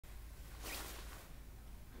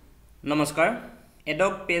নমস্কাৰ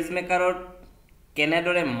এডব পেজমেকাৰত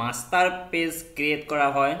কেনেদৰে master page create কৰা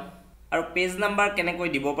হয় আৰু পেজ নাম্বাৰ কেনেকৈ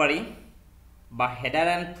দিব পাৰি বা হেডাৰ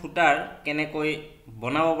এণ্ড ফুটাৰ কেনেকৈ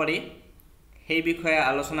বনাব পাৰি সেই বিষয়ে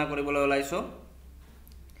আলোচনা কৰিবলৈ ওলাইছো।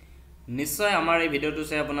 নিশ্চয় আমাৰ এই ভিডিঅ'টো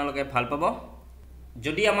চাই আপোনালোকে ভাল পাব।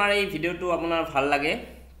 যদি আমাৰ এই ভিডিঅ'টো আপোনাৰ ভাল লাগে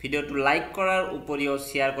ভিডিঅ'টো লাইক কৰাৰ উপৰিও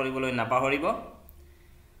শ্বেয়াৰ কৰিবলৈ নাপাহৰিব।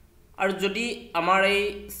 আৰু যদি আমাৰ এই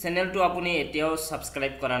চেনেলটো আপুনি এতিয়াও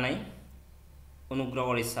সাবস্ক্ৰাইব কৰা নাই অনুগ্ৰহ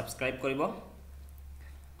কৰি সাবস্ক্ৰাইব কৰিব।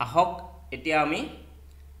 আহক এতিয়া আমি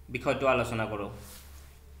বিষয়টো আলোচনা কৰোঁ।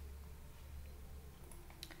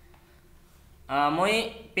 মই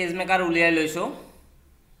পেজমেকাৰ উলিয়াই লৈছোঁ,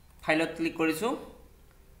 ফাইলত ক্লিক কৰিছোঁ,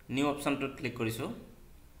 নিউ অপশ্যনটোত ক্লিক কৰিছোঁ।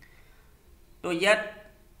 তো ইয়াত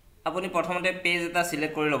আপুনি প্ৰথমতে পেজ এটা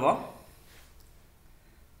সিলেক্ট কৰি ল'ব।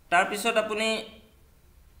 তাৰ পিছত আপুনি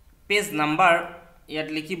পেজ নাম্বাৰ ইয়াত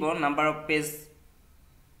লিখিব, নাম্বাৰ অফ পেজ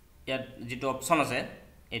ইয়াত যেটো অপশ্যন আছে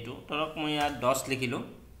এইটো ধৰক মই ইয়াত 10 লিখিলোঁ।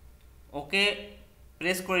 ওকে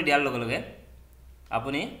প্ৰেছ কৰি দিয়াৰ লগে লগে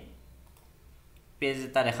আপুনি পেজ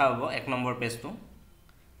এটা দেখা পাব। 1 নম্বৰ পেজটো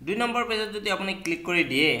 2 নম্বৰ পেজত যদি আপুনি ক্লিক কৰি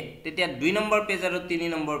দিয়ে তেতিয়া 2 নম্বৰ পেজ আৰু 3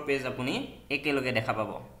 নম্বৰ পেজ আপুনি একেলগে দেখা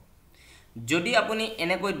পাব। যদি আপুনি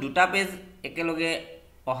এনেকৈ দুটা পেজ একেলগে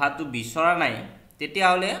অহাটো বিচৰা নাই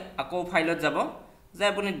তেতিয়াহলে আকৌ ফাইলত যাব, যে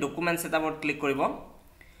আপুনি ডকুমেন্ট সেটআপত ক্লিক কৰিব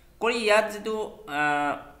কৰি ইয়াত যেটো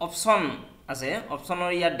অপশ্যন আছে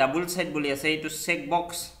অপশ্যনৰ ইয়াত ডাবল সাইড বুলি আছে, এইটো চেক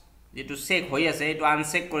বক্স যেটো চেক হৈ আছে এইটো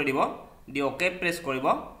আনচেক কৰি দিব, দি ওকে প্ৰেছ কৰিব।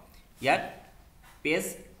 ইয়াত পেজ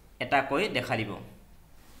এটা কৈ দেখা দিব।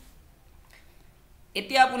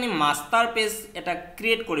 এতিয়া আপুনি মাষ্টাৰ পেজ এটা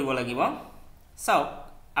ক্ৰিয়েট কৰিব লাগিব। চাওক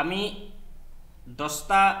আমি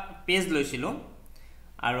 10টা পেজ লৈছিলোঁ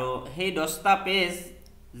আৰু সেই 10টা পেজ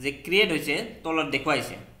যে ক্ৰিয়েট হৈছে তলত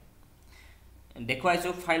দেখুৱাইছো।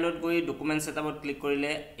 ফাইলত গৈ ডকুমেন্ট সেটআপত ক্লিক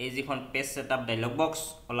কৰিলে এই যিখন পেজ সেটআপ ডায়লগ বক্স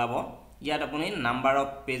ওলাব। ইয়াত আপুনি নাম্বাৰ অফ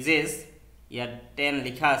পেজেছ ইয়াত 10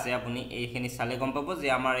 লিখা আছে, আপুনি এইখিনি চালে গম পাব যে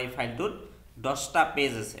আমাৰ এই ফাইলটোত 10টা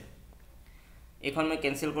পেজ আছে। এইখন মই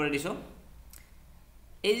কেনসেল কৰি দিছো।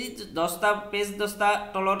 এই 10টা পেজ 10টা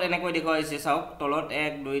তলত এনেকৈ দেখুৱাইছে, চাওক তলত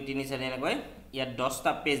 1 2 3 4 এনেকৈ ইয়াত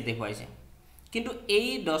 10টা পেজ দেখুৱাইছে। কিন্তু এই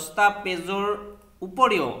 10টা পেজৰ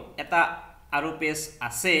উপৰিও এটা আৰু পেজ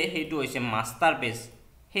আছে, সেইটো হৈছে মাষ্টাৰ পেজ।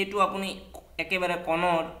 সেইটো আপুনি একেবাৰে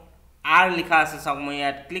কোণৰ আৰ লিখা আছে, চাওক মই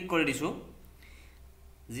ইয়াত ক্লিক কৰি দিছো।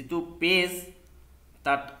 যেটো পেজ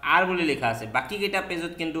তাত আৰ বুলি লিখা আছে, বাকি কেইটা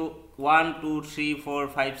পেজত কিন্তু 1 2 3 4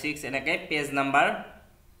 5 6 এনেকৈ পেজ নাম্বাৰ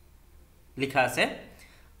লিখা আছে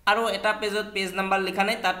আৰু এটা পেজত পেজ নাম্বাৰ লিখা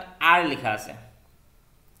নাই, তাত আৰ লিখা আছে।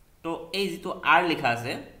 তো এই যেটো আৰ লিখা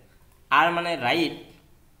আছে, আৰ মানে ৰাইট,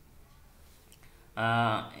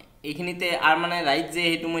 এইখিনিতে আৰ মানে ৰাইট যে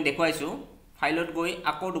সেইটো মই দেখুৱাইছো। ফাইলত গৈ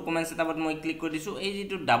আকৌ ডকুমেন্ট সেটআপত মই ক্লিক কৰি দিছো। এই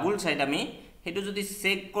যেটো ডাবল সাইড আমি সেইটো যদি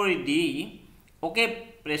চেক কৰি দি ওকে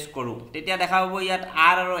প্ৰেছ কৰো তেতিয়া দেখা পাব ইয়াত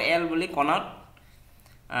আৰ আৰু এল বুলি কোণত,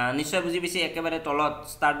 নিশ্চয় বুজি পাইছে, একেবাৰে তলত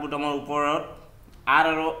স্টাৰ্ট বুটামৰ ওপৰত আৰ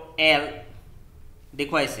আৰু এল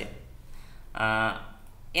দেখুৱাইছে।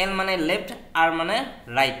 এল মানে লেফট, আৰ মানে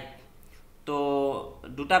ৰাইট। তো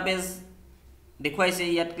দুটা পেজ দেখুৱাইছে,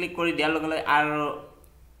 ইয়াত ক্লিক কৰি দিয়াৰ লগে লগে আৰ আৰু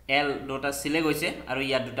এল দুটা সিলেক্ট হৈছে আৰু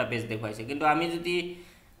ইয়াত দুটা পেজ দেখুৱাইছে। কিন্তু আমি যদি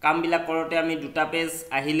কামবিলাক কৰোতে আমি দুটা পেজ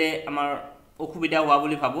আহিলে আমাৰ অসুবিধা হোৱা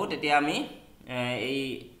বুলি ভাবো, তেতিয়া আমি এই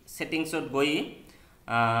সেটিংছত গৈ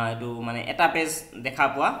এটো মানে এটা পেজ দেখা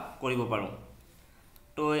পোৱা কৰিব পাৰো।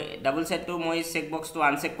 তো ডাবল সাইডটো মই চেক বক্সটো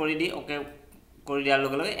আনচেক কৰি দি ওকে কৰি দিয়াৰ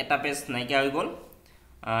লগে লগে এটা পেজ নাইকিয়া হৈ গ'ল।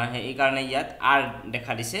 এই কাৰণে ইয়াত আৰ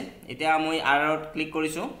দেখা দিছে। এতিয়া মই আৰত ক্লিক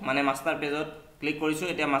কৰিছো, মানে মাষ্টাৰ পেজত ক্লিক কৰিছো।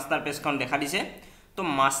 এতিয়া মাষ্টাৰ পেজখন দেখা দিছে। তো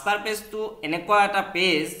মাষ্টাৰ পেজটো এনেকুৱা এটা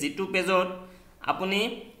পেজ যেটো পেজত আপুনি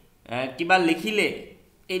কিবা লিখিলে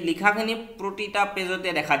এই লিখাখিনি প্ৰতিটা পেজতে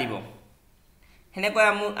দেখা দিব। হেনেকৈ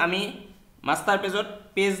আমি মাষ্টাৰ পেজত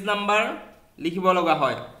পেজ নাম্বাৰ লিখিব লগা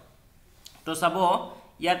হয়। তো চাব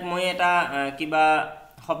ইয়াত মই এটা কিবা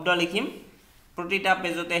শব্দ লিখিম, প্ৰতিটা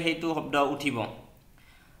পেজতে সেইটো শব্দ উঠিব।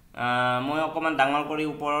 মই অকমান ডাঙৰ কৰি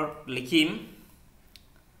ওপৰত লিখিম,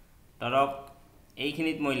 ধৰক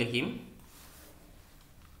এইখিনিত মই লিখিম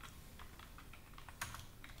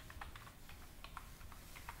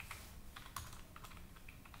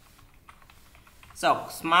চাওক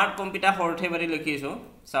স্মাৰ্ট কম্পিউটাৰ হৰ্থেবাৰী লিখিছো।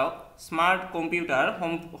 চাওক স্মাৰ্ট কম্পিউটাৰ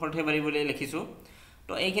হৰ্থেবাৰী বুলি লিখিছো।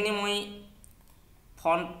 তো এইখিনি মই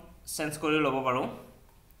ফন্ট চেঞ্জ কৰি ল'ব পাৰো।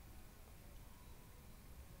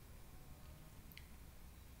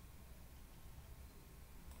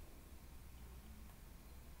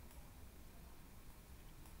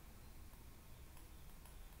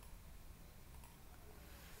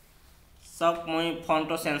 চাওক মই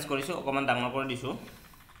ফন্টটো চেঞ্জ কৰিছো, অকমান ডাঙৰ কৰি দিছো।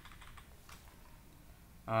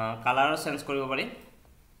 কালাৰ চেঞ্জ কৰিব পাৰি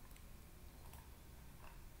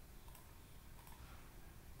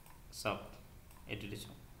সব এটো দিছো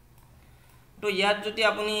তো ইয়াত যদি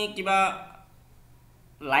আপুনি কিবা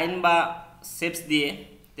লাইন বা শেপস দিয়ে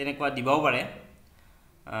তেনেকুৱা দিবও পাৰে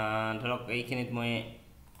ধৰক এইখিনিত মই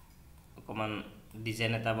অকমান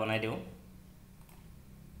ডিজাইন এটা বনাই দিও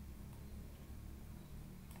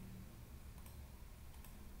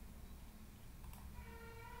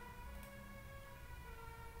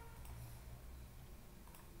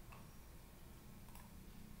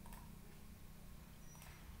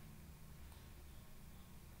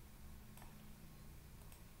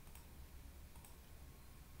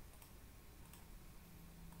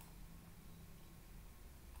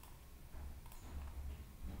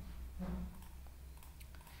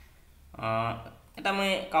এটা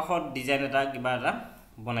মই কাখত ডিজাইন এটা কিবা এটা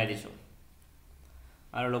বনাই দিছো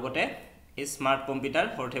আৰু লগতে এই স্মাৰ্ট কম্পিউটাৰ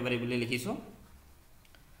ফৰথেবাৰী বুলি লিখিছো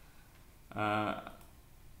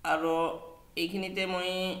আৰু এইখিনিতে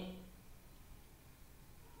মই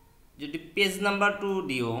যদি পেজ নাম্বাৰটো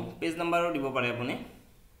দিও পেজ নাম্বাৰো দিব পাৰে আপুনি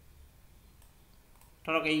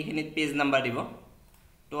ধৰক এইখিনিত পেজ নাম্বাৰ দিব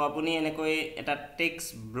তো আপুনি এনেকৈ এটা টেক্সট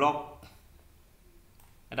ব্লক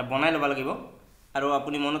এটা বনাই ল'ব লাগিব আৰু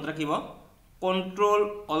আপুনি মনত ৰাখিব কন্ট্ৰোল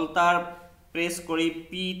অল্টাৰ প্ৰেছ কৰি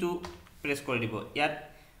পি টু প্ৰেছ কৰি দিব ইয়াত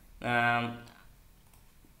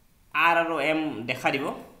আৰ আৰু এম দেখা দিব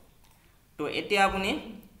তো এতিয়া আপুনি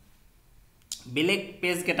বেলেগ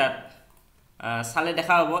পেজ কেটাত সালে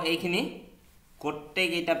দেখা হ'ব এইখিনি গোটেই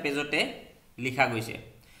কেইটা পেজতে লিখা গৈছে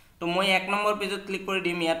তো মই 1 নম্বৰ পেজত ক্লিক কৰি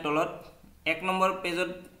দিম ইয়াত তলত 1 নম্বৰ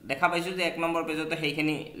পেজত দেখা পাইছো যে 1 নম্বৰ পেজতে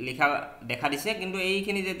সেইখিনি লিখা দেখা দিছে কিন্তু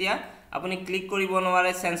এইখিনি যেতিয়া আপুনি ক্লিক কৰিব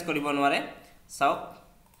নোৱাৰে চেঞ্জ কৰিব নোৱাৰে চাওক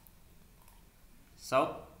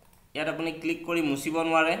ইয়াত আপুনি ক্লিক কৰি মুছিব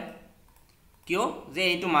নোৱাৰে কিয় যে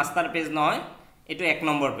এইটো মাষ্টাৰ পেজ নহয় এটো 1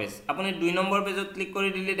 নম্বৰ পেজ আপুনি 2 নম্বৰ পেজত ক্লিক কৰি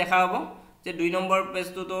দিলে দেখা হ'ব যে 2 নম্বৰ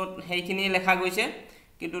পেজটো তো সেইখিনি লেখা গৈছে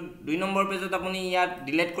কিন্তু 2 নম্বৰ পেজত আপুনি ইয়াত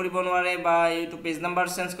ডিলিট কৰিব নোৱাৰে বা এইটো পেজ নাম্বাৰ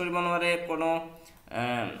চেঞ্জ কৰিব নোৱাৰে কোনো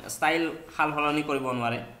ষ্টাইল হাল হলনি কৰিব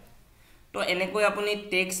নোৱাৰে তো এনেকৈ আপুনি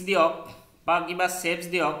টেক্সট দিয়ক বা কিবা শেপস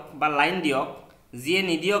দিয়ক বা লাইন দিয়ক যিয়ে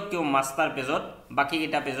নিদিয়ক কিয় মাষ্টাৰ পেজত বাকি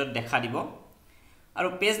কিটা পেজত দেখা দিব আৰু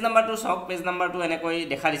পেজ নাম্বাৰটো সক পেজ নাম্বাৰটো এনেকৈ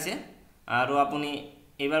দেখা দিছে আৰু আপুনি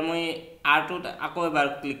এবাৰ মই আৰটোত আকৌ এবাৰ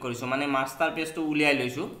ক্লিক কৰিছো মানে মাষ্টাৰ পেজটো উলিয়াই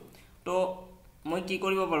লৈছো তো মই কি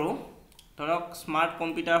কৰিব পাৰো ধৰক স্মাৰ্ট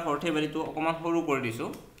কম্পিউটাৰ ফৰথেবাৰীটো অকমান সৰু কৰি দিছো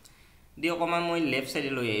দি অকমান মই লেফট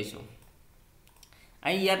সাইডে লৈ আহিছো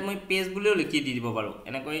আই ইয়াত মই পেজ বুলিও লিখি দি দিব পাৰো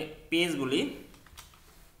এনেকৈ পেজ বুলি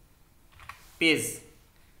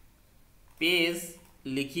পেজ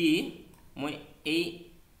লিখি মই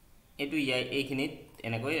এটো এইখিনিত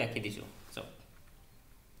এনেকৈ ৰাখি দিছো সব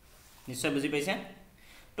নিশ্চয় বুজি পাইছে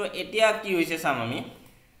তো এতিয়া কি হৈছে চাম আমি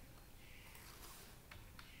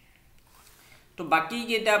তো বাকি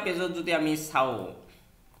কেইটা পেজত যদি আমি চাও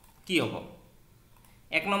কি হ'ব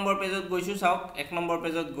 1 নম্বৰ পেজত গৈছো চাওক 1 নম্বৰ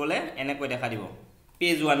পেজত গলে এনেকৈ দেখা দিব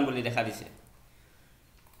পেজ 1 বুলি দেখা দিছে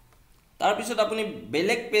তাৰ পিছত আপুনি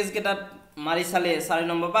বেলেগ পেজ কেটাত মাৰি চালে 4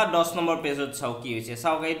 নম্বৰ বা 10 নম্বৰ পেজত চাও কি হৈছে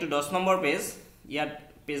চাওক এইটো 10 নম্বৰ পেজ ইয়াত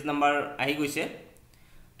পেজ নাম্বাৰ আহি গৈছে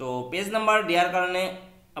তো পেজ নাম্বাৰ দিয়াৰ কাৰণে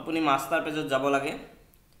আপুনি মাষ্টাৰ পেজত যাব লাগে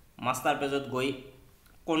মাষ্টাৰ পেজত গৈ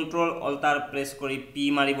কন্ট্ৰোল অল্টাৰ প্ৰেছ কৰি পি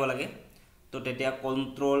মাৰিব লাগে তো তেতিয়া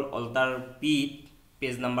control alter P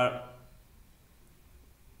page number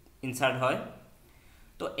ইনসাৰ্ট হয়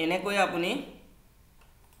তো এনেকৈ আপুনি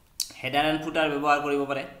হেডাৰ এণ্ড ফুটাৰ ব্যৱহাৰ কৰিব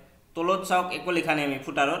পাৰে তলত চাওক একো লিখা নাই আমি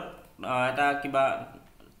ফুটাৰত এটা কিবা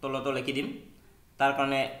তলতো লিখি দিম তাৰ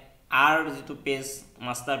কাৰণে আৰ যেটো পেজ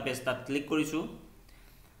মাষ্টাৰ পেজ তাত ক্লিক কৰিছো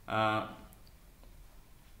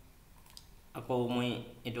আকৌ মই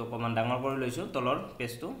এটো অকমান ডাঙৰ কৰি লৈছো তলৰ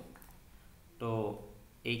পেজটো তো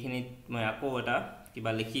এইখিনিত মই আকৌ এটা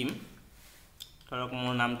কিবা লিখিম ধৰক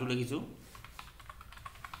মোৰ নামটো লিখিছো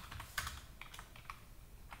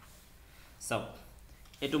সব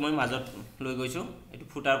এটো মই মাজত লৈ গৈছো এটো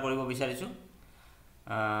ফুটাৰ কৰিব বিচাৰিছো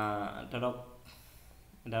ধৰক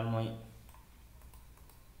এডাল মই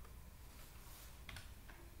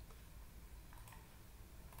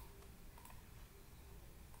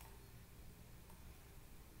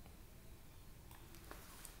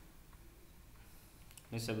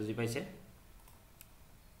নিশ্চয় বুজি পাইছে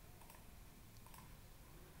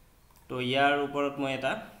তো ইয়াৰ ওপৰত মই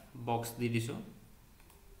এটা বক্স দি দিছো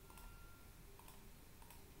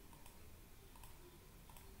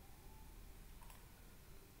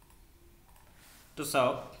তো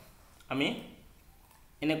চাওক আমি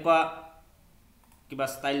এনেকুৱা কিবা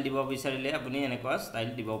ষ্টাইল দিব বিচাৰিলে আপুনি এনেকুৱা ষ্টাইল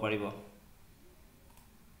দিব পাৰিব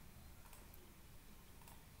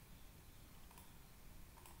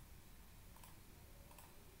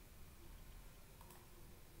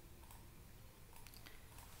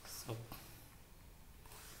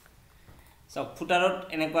চাওক ফুটাৰত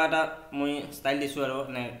এনেকুৱা এটা মই ষ্টাইল দিছোঁ আৰু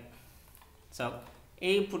এনে চাওক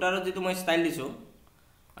এই ফুটাৰত যিটো মই ষ্টাইল দিছোঁ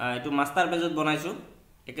এইটো মাষ্টাৰ পেজত বনাইছোঁ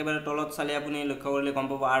একেবাৰে তলত চালে আপুনি লক্ষ্য কৰিলে গম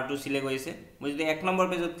পাব আৰটো চিলেক্ট হৈছে মই যদি 1 নম্বৰ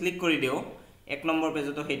পেজত ক্লিক কৰি দিওঁ 1 নম্বৰ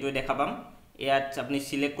পেজতো সেইটোৱে দেখা পাম ইয়াত আপুনি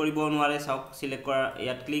সিলেক্ট কৰিব নোৱাৰে চাওক সিলেক্ট কৰা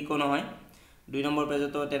ইয়াত ক্লিকও নহয় 2 নম্বৰ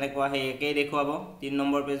পেজতো তেনেকুৱা সেই একেই দেখুৱাব 3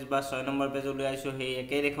 নম্বৰ পেজ বা 6 নম্বৰ পেজলৈ আইছো সেই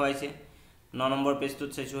একেই দেখুৱাইছে 9 নম্বৰ পেজটোত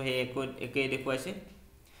চাইছো সেই একেই দেখুৱাইছে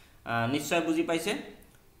নিশ্চয় বুজি পাইছে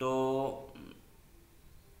তো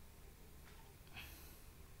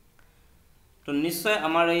নিশ্চয়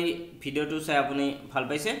আমাৰ এই ভিডিওটো চাই আপুনি ভাল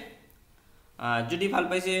পাইছে যদি ভাল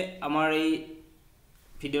পাইছে আমাৰ এই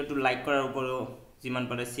ভিডিওটো লাইক কৰাৰ উপৰিও যিমান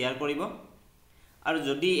পাৰে শেয়াৰ কৰিব আৰু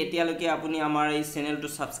যদি এতিয়ালৈকে আপুনি আমাৰ এই চেনেলটো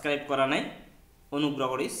সাবস্ক্ৰাইব কৰা নাই অনুগ্ৰহ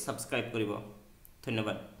কৰি সাবস্ক্ৰাইব কৰিব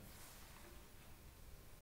ধন্যবাদ